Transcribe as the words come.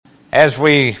As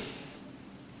we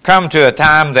come to a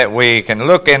time that we can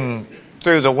look in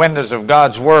through the windows of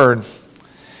God's Word,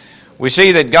 we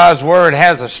see that God's Word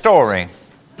has a story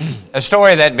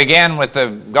that began with the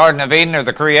Garden of Eden, or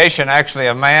the creation actually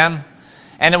of man,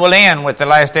 and it will end with the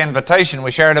last invitation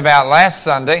we shared about last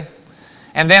Sunday.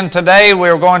 And then today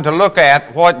we're going to look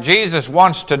at what Jesus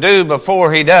wants to do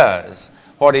before He does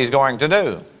what He's going to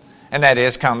do, and that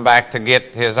is come back to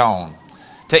get His own,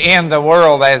 to end the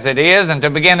world as it is and to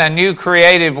begin a new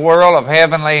creative world of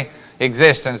heavenly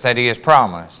existence that He has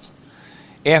promised.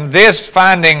 In this,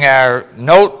 finding our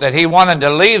note that He wanted to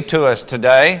leave to us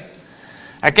today,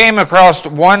 I came across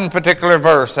one particular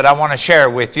verse that I want to share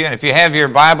with you. And if you have your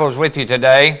Bibles with you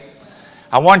today,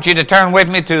 I want you to turn with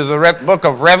me to the book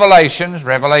of Revelations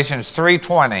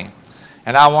 3:20.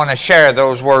 And I want to share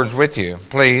those words with you.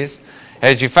 Please,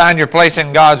 as you find your place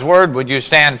in God's Word, would you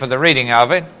stand for the reading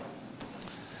of it?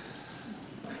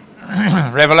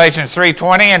 Revelation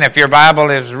 3:20, and if your Bible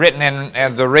is written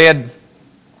in the red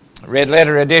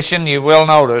letter edition, you will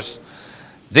notice,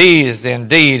 these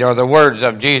indeed are the words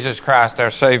of Jesus Christ,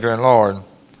 our Savior and Lord.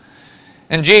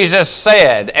 And Jesus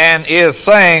said and is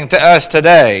saying to us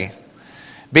today,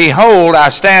 "Behold, I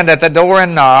stand at the door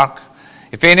and knock.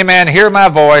 If any man hear my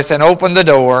voice and open the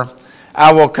door,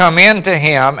 I will come in to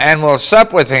him and will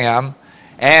sup with him,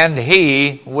 and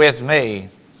he with me."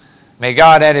 May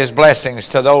God add His blessings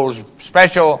to those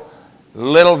special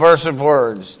little verse of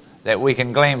words that we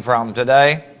can glean from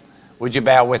today. Would you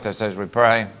bow with us as we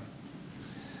pray?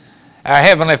 Our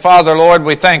Heavenly Father, Lord,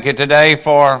 we thank You today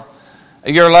for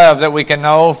Your love that we can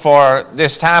know, for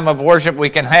this time of worship we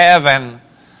can have, and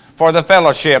for the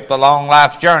fellowship, the long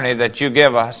life journey that You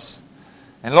give us.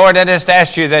 And Lord, I just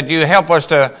ask You that You help us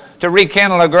to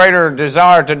rekindle a greater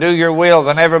desire to do Your will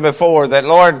than ever before. That,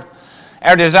 Lord,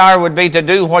 our desire would be to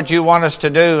do what You want us to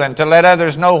do and to let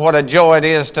others know what a joy it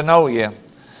is to know You.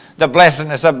 The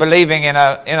blessedness of believing in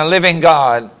a living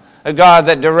God, a God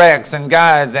that directs and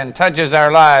guides and touches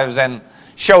our lives and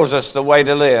shows us the way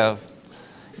to live.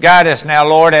 Guide us now,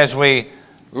 Lord, as we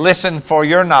listen for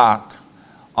Your knock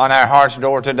on our heart's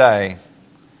door today.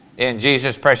 In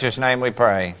Jesus' precious name we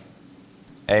pray.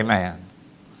 Amen.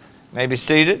 You may be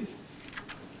seated.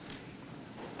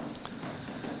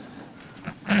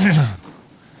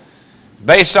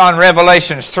 Based on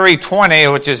Revelations 3:20,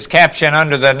 which is captioned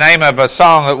under the name of a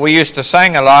song that we used to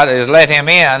sing a lot, is "Let Him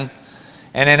In."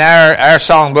 And in our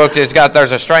song books, it's got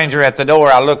 "There's a Stranger at the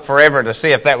Door." I looked forever to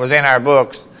see if that was in our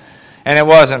books, and it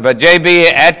wasn't. But J.B.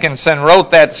 Atkinson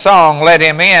wrote that song, "Let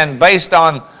Him In," based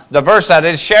on the verse I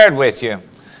just shared with you.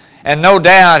 And no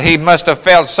doubt he must have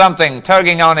felt something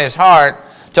tugging on his heart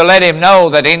to let him know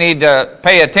that he needed to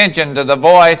pay attention to the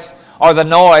voice or the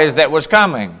noise that was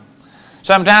coming.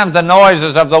 Sometimes the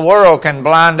noises of the world can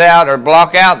blind out or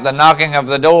block out the knocking of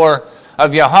the door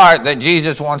of your heart that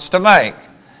Jesus wants to make.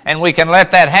 And we can let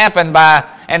that happen by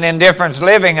an indifference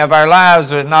living of our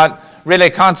lives, with not really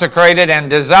consecrated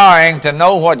and desiring to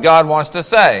know what God wants to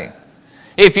say.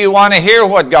 If you want to hear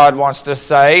what God wants to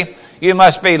say, you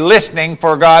must be listening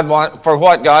for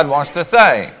what God wants to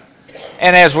say.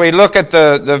 And as we look at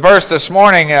the verse this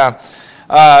morning,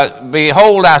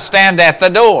 "Behold, I stand at the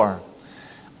door."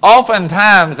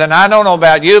 Oftentimes, and I don't know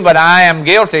about you, but I am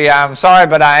guilty, I'm sorry,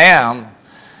 but I am,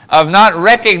 of not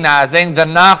recognizing the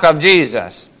knock of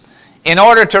Jesus. In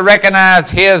order to recognize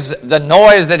the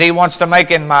noise that He wants to make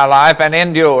in my life and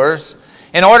in yours,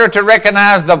 in order to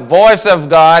recognize the voice of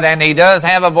God, and He does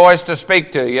have a voice to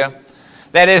speak to you,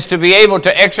 that is to be able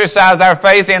to exercise our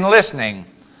faith in listening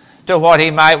to what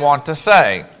He might want to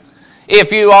say.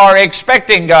 If you are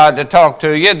expecting God to talk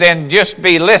to you, then just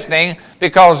be listening,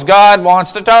 because God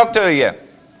wants to talk to you.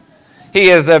 He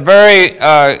is a very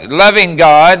loving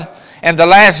God, and the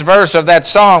last verse of that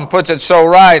song puts it so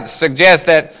right, suggests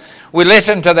that we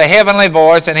listen to the heavenly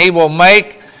voice, and He will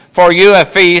make for you a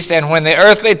feast, and when the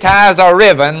earthly ties are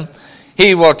riven,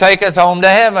 He will take us home to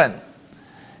heaven.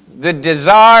 The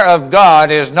desire of God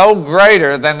is no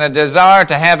greater than the desire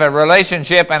to have a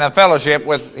relationship and a fellowship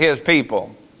with His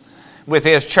people, with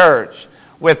His church,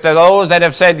 with those that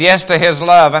have said yes to His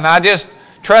love. And I just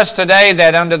trust today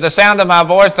that under the sound of my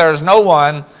voice, there is no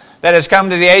one that has come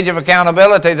to the age of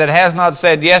accountability that has not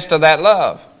said yes to that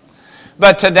love.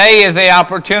 But today is the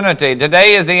opportunity.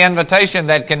 Today is the invitation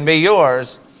that can be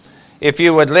yours if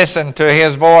you would listen to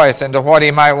His voice and to what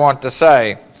He might want to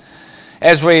say.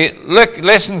 As we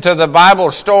listen to the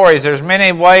Bible stories, there's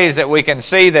many ways that we can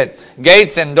see that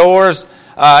gates and doors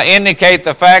indicate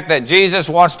the fact that Jesus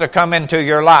wants to come into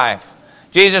your life.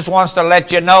 Jesus wants to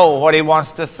let you know what He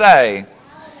wants to say.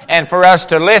 And for us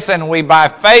to listen, we by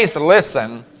faith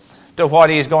listen to what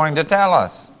He's going to tell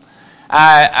us.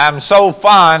 I'm so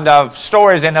fond of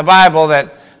stories in the Bible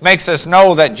that makes us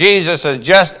know that Jesus is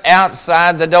just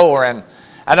outside the door. And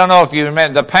I don't know if you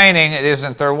remember the painting.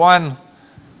 Isn't there one?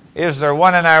 Is there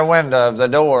one in our window of the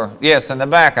door? Yes, in the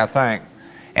back, I think.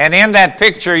 And in that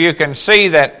picture, you can see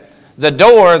that the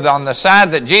door on the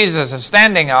side that Jesus is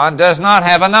standing on does not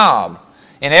have a knob.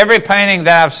 In every painting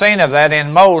that I've seen of that,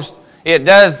 in most, it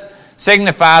does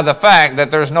signify the fact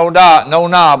that there's no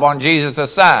knob on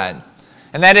Jesus' side.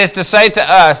 And that is to say to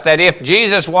us that if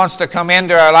Jesus wants to come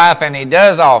into our life, and He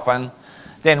does often,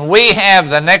 then we have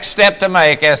the next step to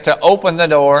make as to open the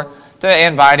door to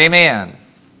invite Him in.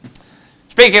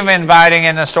 Speaking of inviting,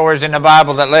 in the stories in the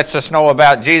Bible that lets us know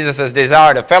about Jesus'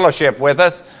 desire to fellowship with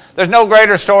us, there's no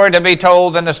greater story to be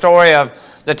told than the story of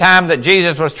the time that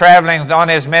Jesus was traveling on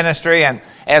His ministry, and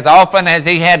as often as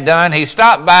He had done, He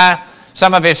stopped by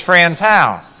some of His friends'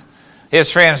 house. His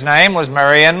friend's name was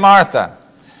Mary and Martha.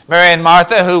 Mary and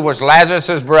Martha, who was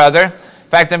Lazarus' brother. In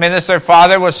fact, the minister's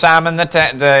father was Simon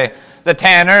the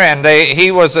tanner, and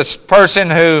he was a person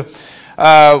who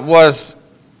was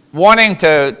wanting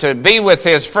to be with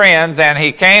his friends, and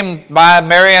he came by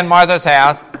Mary and Martha's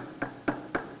house,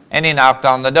 and he knocked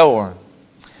on the door.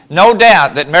 No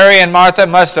doubt that Mary and Martha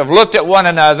must have looked at one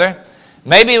another,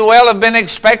 maybe well have been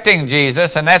expecting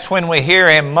Jesus, and that's when we hear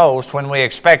Him most, when we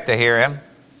expect to hear Him.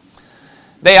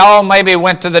 They all maybe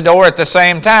went to the door at the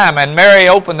same time, and Mary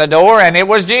opened the door, and it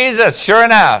was Jesus, sure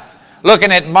enough.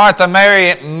 Looking at Martha,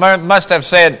 Mary must have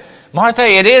said, "Martha,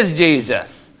 it is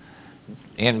Jesus."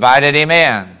 He invited Him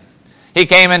in. He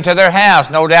came into their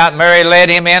house. No doubt Mary led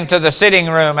Him into the sitting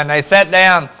room, and they sat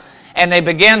down, and they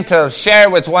began to share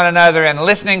with one another and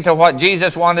listening to what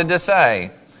Jesus wanted to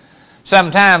say.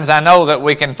 Sometimes I know that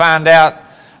we can find out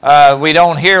we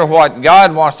don't hear what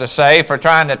God wants to say for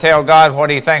trying to tell God what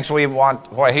He thinks we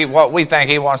want, what we think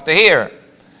He wants to hear.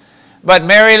 But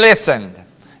Mary listened,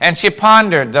 and she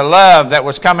pondered the love that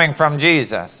was coming from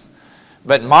Jesus.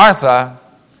 But Martha,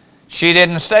 she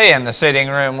didn't stay in the sitting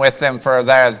room with them for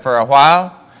a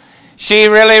while. She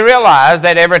really realized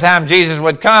that every time Jesus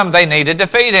would come, they needed to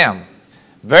feed Him.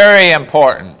 Very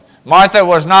important. Martha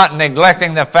was not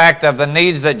neglecting the fact of the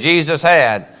needs that Jesus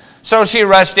had. So she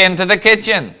rushed into the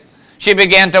kitchen. She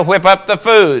began to whip up the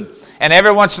food. And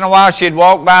every once in a while she'd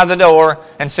walk by the door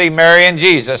and see Mary and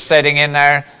Jesus sitting in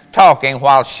there talking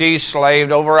while she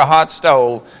slaved over a hot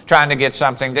stove trying to get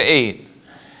something to eat.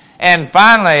 And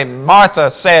finally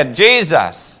Martha said,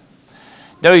 "Jesus,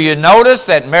 do you notice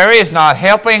that Mary is not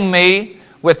helping me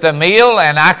with the meal,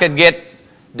 and I could get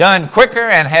done quicker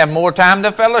and have more time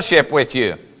to fellowship with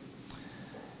you?"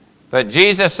 But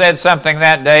Jesus said something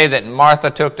that day that Martha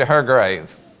took to her grave.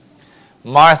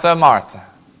 "Martha, Martha,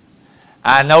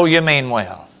 I know you mean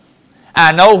well.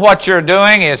 I know what you're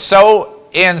doing is so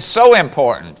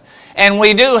important. And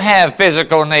we do have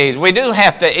physical needs. We do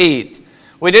have to eat.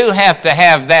 We do have to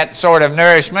have that sort of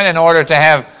nourishment in order to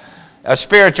have a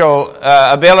spiritual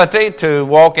ability to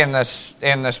walk in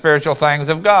the spiritual things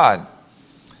of God."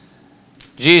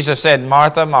 Jesus said,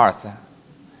 "Martha, Martha,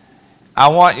 I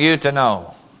want you to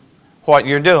know what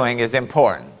you're doing is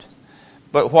important.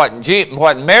 But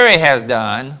what Mary has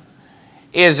done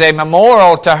is a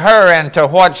memorial to her and to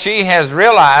what she has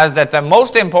realized, that the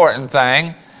most important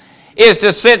thing is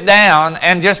to sit down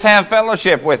and just have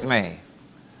fellowship with me."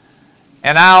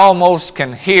 And I almost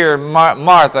can hear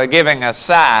Martha giving a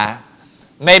sigh,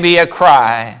 maybe a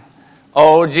cry.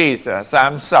 "Oh, Jesus,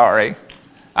 I'm sorry.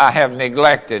 I have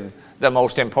neglected the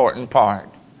most important part."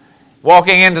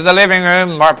 Walking into the living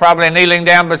room, or probably kneeling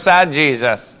down beside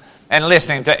Jesus and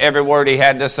listening to every word He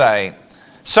had to say.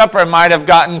 Supper might have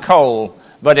gotten cold,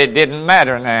 but it didn't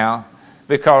matter now,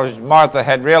 because Martha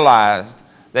had realized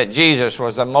that Jesus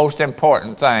was the most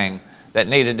important thing that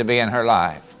needed to be in her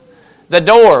life. The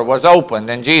door was opened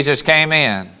and Jesus came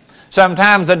in.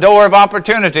 Sometimes the door of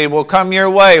opportunity will come your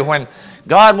way when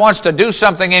God wants to do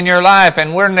something in your life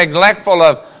and we're neglectful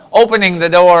of opening the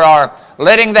door or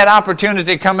letting that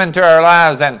opportunity come into our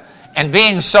lives and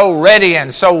being so ready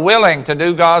and so willing to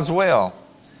do God's will.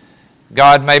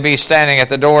 God may be standing at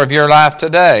the door of your life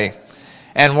today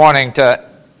and wanting to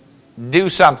do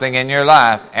something in your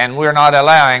life, and we're not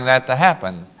allowing that to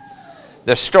happen.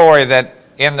 The story that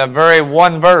in the very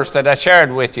one verse that I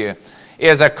shared with you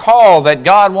is a call that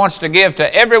God wants to give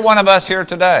to every one of us here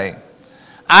today.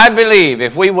 I believe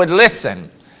if we would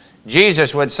listen,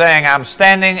 Jesus would say, "I'm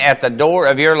standing at the door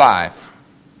of your life."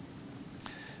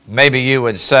 Maybe you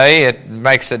would say, "It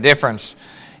makes a difference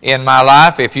in my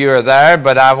life if you are there,"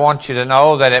 but I want you to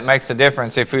know that it makes a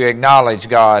difference if you acknowledge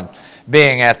God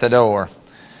being at the door.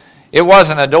 It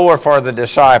wasn't a door for the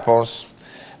disciples,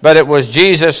 but it was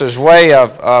Jesus' way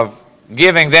of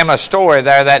giving them a story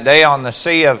there that day on the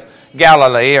Sea of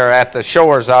Galilee, or at the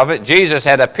shores of it. Jesus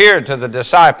had appeared to the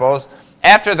disciples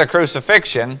after the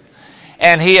crucifixion,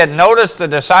 and he had noticed the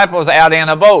disciples out in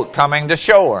a boat coming to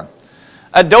shore.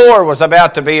 A door was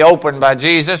about to be opened by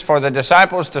Jesus for the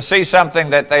disciples to see something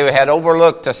that they had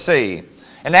overlooked to see.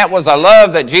 And that was a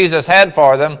love that Jesus had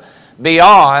for them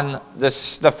beyond the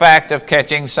fact of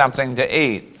catching something to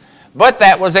eat. But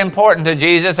that was important to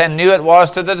Jesus and knew it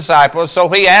was to the disciples, so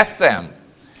he asked them,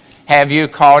 "Have you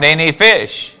caught any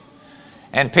fish?"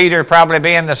 And Peter, probably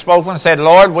being the spokesman, said,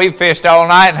 "Lord, we've fished all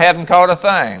night and haven't caught a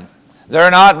thing.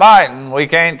 They're not biting. We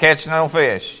can't catch no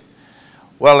fish."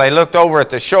 Well, they looked over at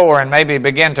the shore and maybe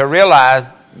began to realize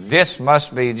this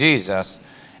must be Jesus.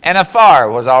 And a fire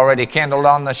was already kindled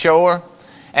on the shore.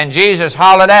 And Jesus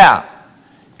hollered out,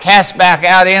 "Cast back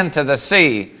out into the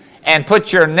sea and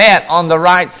put your net on the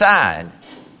right side."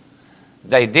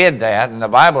 They did that, and the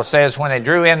Bible says when they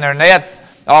drew in their nets,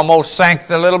 almost sank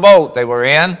the little boat they were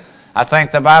in. I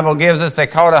think the Bible gives us they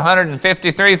caught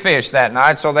 153 fish that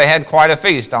night, so they had quite a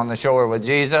feast on the shore with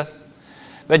Jesus.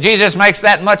 But Jesus makes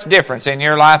that much difference in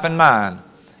your life and mine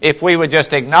if we would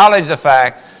just acknowledge the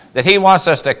fact that he wants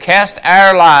us to cast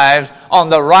our lives on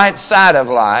the right side of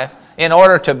life in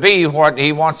order to be what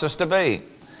he wants us to be.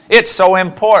 It's so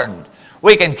important.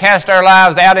 We can cast our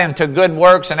lives out into good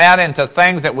works and out into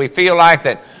things that we feel like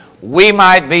that we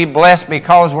might be blessed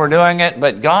because we're doing it,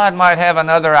 but God might have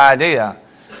another idea.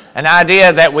 An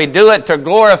idea that we do it to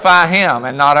glorify him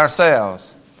and not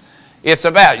ourselves. It's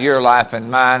about your life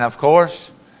and mine, of course,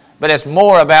 but it's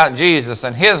more about Jesus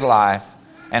and his life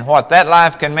and what that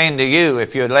life can mean to you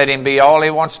if you let him be all he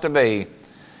wants to be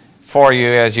for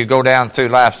you as you go down through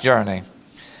life's journey.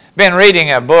 Been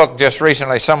reading a book just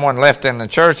recently someone left in the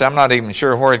church. I'm not even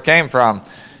sure where it came from.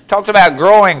 Talked about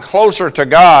growing closer to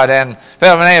God, and a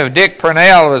fellow by the name of Dick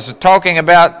Purnell was talking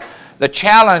about the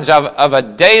challenge of a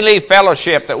daily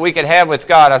fellowship that we could have with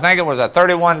God. I think it was a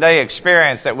 31-day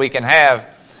experience that we can have.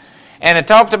 And it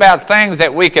talked about things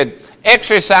that we could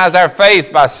exercise our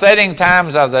faith by setting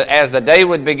times as the day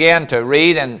would begin to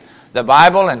read in the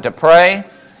Bible and to pray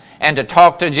and to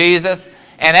talk to Jesus.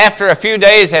 And after a few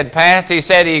days had passed, he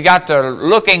said he got to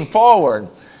looking forward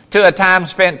to a time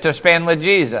spent with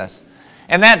Jesus.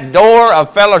 And that door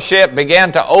of fellowship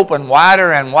began to open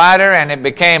wider and wider, and it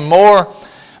became more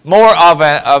of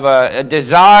a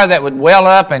desire that would well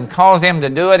up and cause him to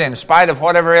do it in spite of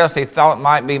whatever else he thought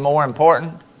might be more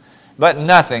important. But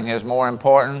nothing is more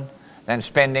important than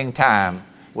spending time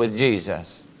with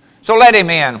Jesus. So let him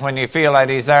in when you feel that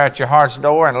he's there at your heart's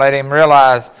door, and let him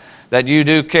realize that you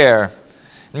do care.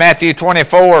 Matthew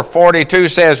 24:42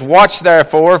 says, "Watch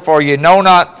therefore, for you know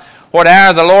not what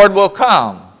hour the Lord will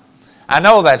come." I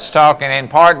know that's talking in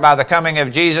part by the coming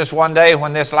of Jesus one day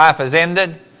when this life is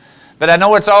ended, but I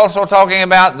know it's also talking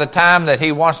about the time that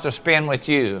he wants to spend with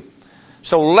you.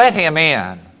 So let him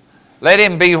in. Let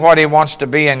him be what he wants to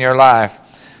be in your life.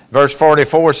 Verse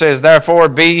 44 says, "Therefore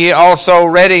be ye also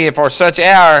ready, for such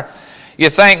hour you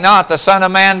think not the Son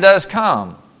of Man does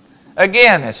come."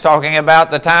 Again, it's talking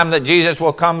about the time that Jesus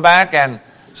will come back. And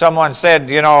someone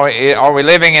said, are we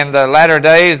living in the latter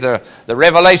days, the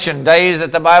revelation days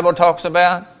that the Bible talks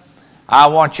about? I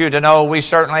want you to know we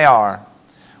certainly are.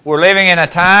 We're living in a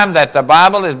time that the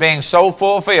Bible is being so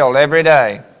fulfilled every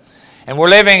day. And we're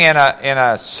living in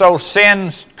a so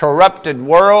sin-corrupted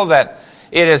world that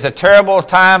it is a terrible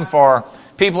time for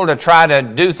people to try to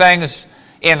do things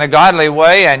in a godly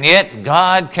way, and yet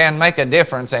God can make a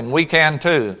difference, and we can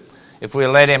too, if we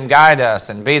let him guide us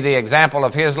and be the example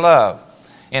of his love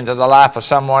into the life of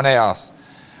someone else.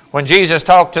 When Jesus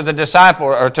talked to the disciple,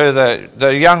 or to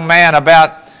the young man,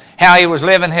 about how he was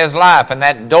living his life, and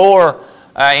that door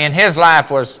in his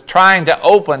life was trying to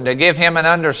open to give him an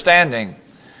understanding,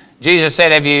 Jesus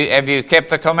said, have you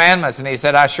kept the commandments? And he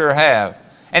said, I sure have.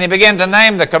 And he began to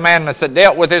name the commandments that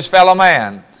dealt with his fellow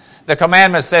man. The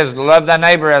commandment says, love thy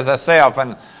neighbor as thyself,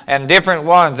 and different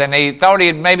ones. And he thought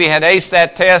he maybe had aced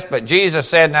that test, but Jesus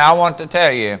said, now I want to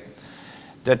tell you,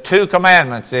 the two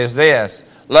commandments is this: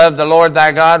 love the Lord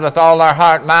thy God with all thy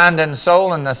heart, mind, and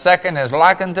soul. And the second is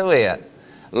like unto it: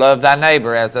 love thy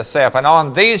neighbor as thyself. And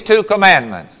on these two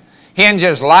commandments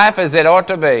hinges life as it ought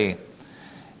to be.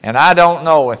 And I don't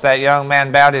know if that young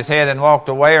man bowed his head and walked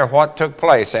away or what took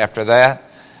place after that.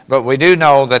 But we do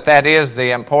know that that is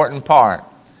the important part.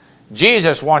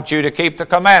 Jesus wants you to keep the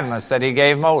commandments that he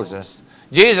gave Moses.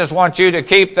 Jesus wants you to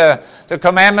keep the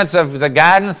commandments of the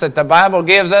guidance that the Bible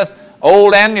gives us,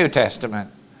 Old and New Testament.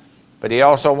 But he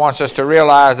also wants us to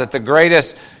realize that the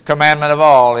greatest commandment of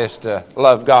all is to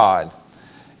love God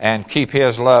and keep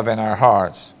his love in our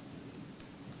hearts.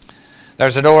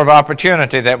 There's a door of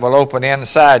opportunity that will open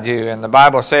inside you. And the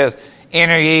Bible says,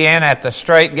 enter ye in at the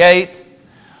straight gate,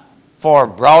 for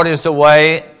broad is the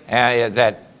way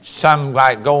that some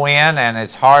might go in, and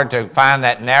it's hard to find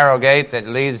that narrow gate that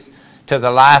leads to the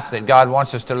life that God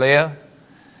wants us to live.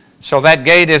 So that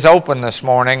gate is open this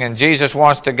morning, and Jesus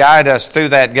wants to guide us through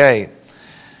that gate.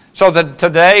 So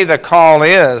today the call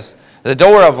is, the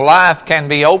door of life can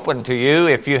be open to you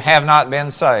if you have not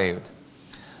been saved.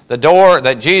 The door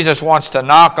that Jesus wants to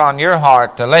knock on your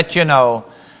heart to let you know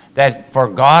that for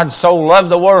God so loved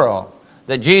the world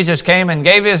that Jesus came and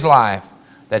gave His life,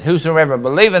 that whosoever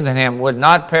believeth in Him would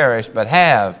not perish but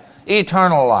have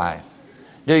eternal life.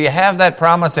 Do you have that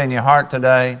promise in your heart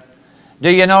today? Do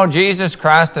you know Jesus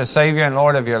Christ as Savior and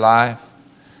Lord of your life?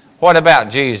 What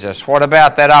about Jesus? What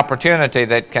about that opportunity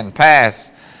that can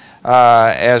pass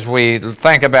as we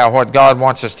think about what God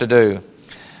wants us to do?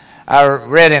 I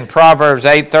read in Proverbs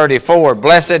 8:34,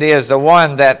 blessed is the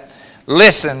one that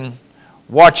listen,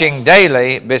 watching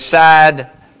daily beside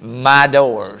my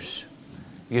doors.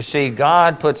 You see,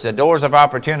 God puts the doors of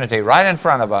opportunity right in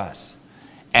front of us,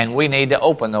 and we need to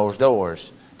open those doors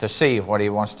to see what He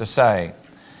wants to say.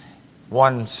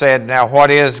 One said, now what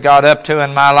is God up to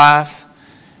in my life?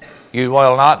 You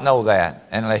will not know that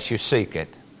unless you seek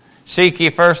it. Seek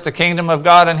ye first the kingdom of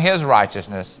God and His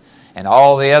righteousness, and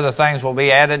all the other things will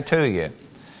be added to you.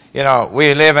 You know,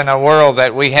 we live in a world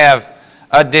that we have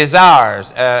desires,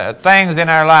 things in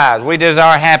our lives. We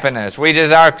desire happiness. We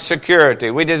desire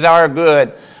security. We desire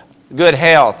good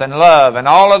health and love and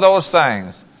all of those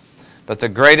things. But the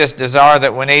greatest desire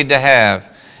that we need to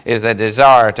have is a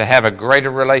desire to have a greater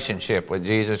relationship with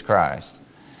Jesus Christ.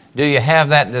 Do you have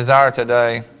that desire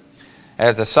today?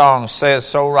 As the song says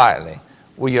so rightly,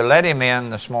 will you let Him in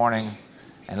this morning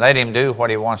and let Him do what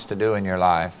He wants to do in your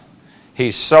life?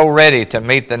 He's so ready to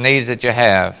meet the needs that you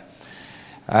have.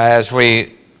 As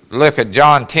we look at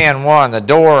John 10:1, the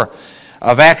door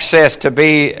of access to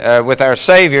be with our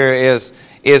Savior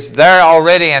is there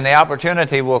already, and the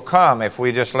opportunity will come if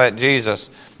we just let Jesus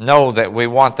know that we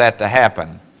want that to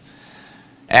happen.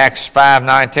 Acts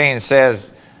 5:19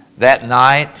 says, that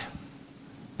night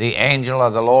the angel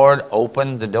of the Lord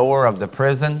opened the door of the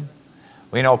prison.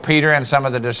 We know Peter and some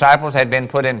of the disciples had been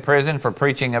put in prison for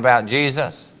preaching about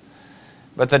Jesus.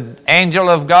 But the angel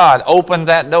of God opened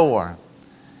that door.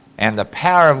 And the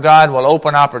power of God will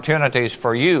open opportunities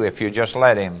for you if you just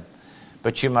let Him.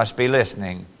 But you must be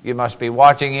listening. You must be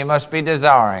watching. You must be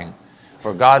desiring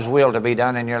for God's will to be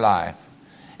done in your life.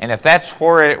 And if that's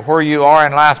where you are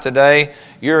in life today,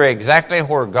 you're exactly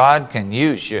where God can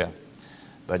use you.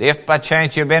 But if by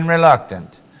chance you've been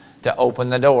reluctant to open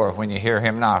the door when you hear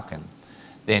Him knocking,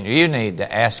 then you need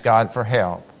to ask God for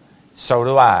help. So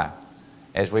do I,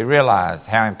 as we realize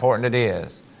how important it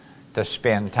is to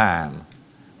spend time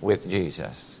with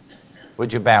Jesus.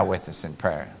 Would you bow with us in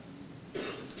prayer?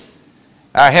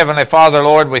 Our Heavenly Father,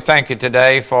 Lord, we thank You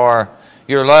today for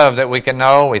Your love that we can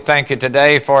know. We thank You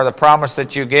today for the promise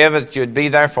that You give that You'd be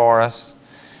there for us.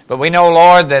 But we know,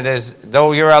 Lord, that as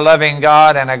though You're a loving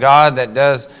God and a God that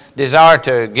does desire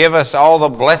to give us all the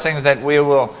blessings that we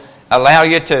will allow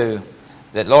You to,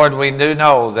 that, Lord, we do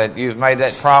know that You've made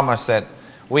that promise that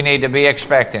we need to be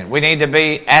expectant. We need to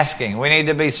be asking. We need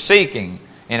to be seeking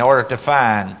in order to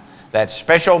find that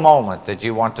special moment that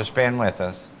You want to spend with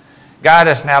us. Guide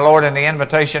us now, Lord, in the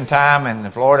invitation time.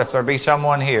 And, Lord, if there be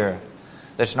someone here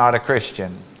that's not a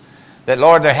Christian, that,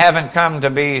 Lord, they haven't come to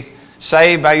be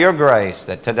saved by Your grace,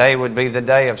 that today would be the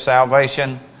day of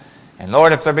salvation. And,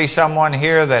 Lord, if there be someone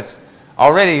here that's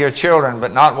already Your children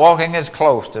but not walking as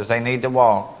close as they need to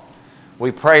walk,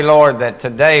 we pray, Lord, that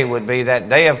today would be that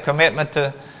day of commitment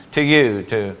to You,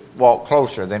 to walk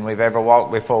closer than we've ever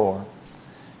walked before.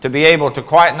 To be able to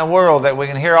quieten the world that we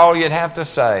can hear all You'd have to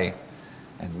say,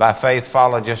 and by faith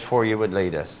follow just where You would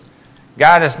lead us.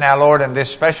 Guide us now, Lord, in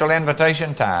this special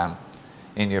invitation time.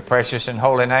 In Your precious and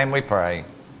holy name we pray.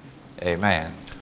 Amen.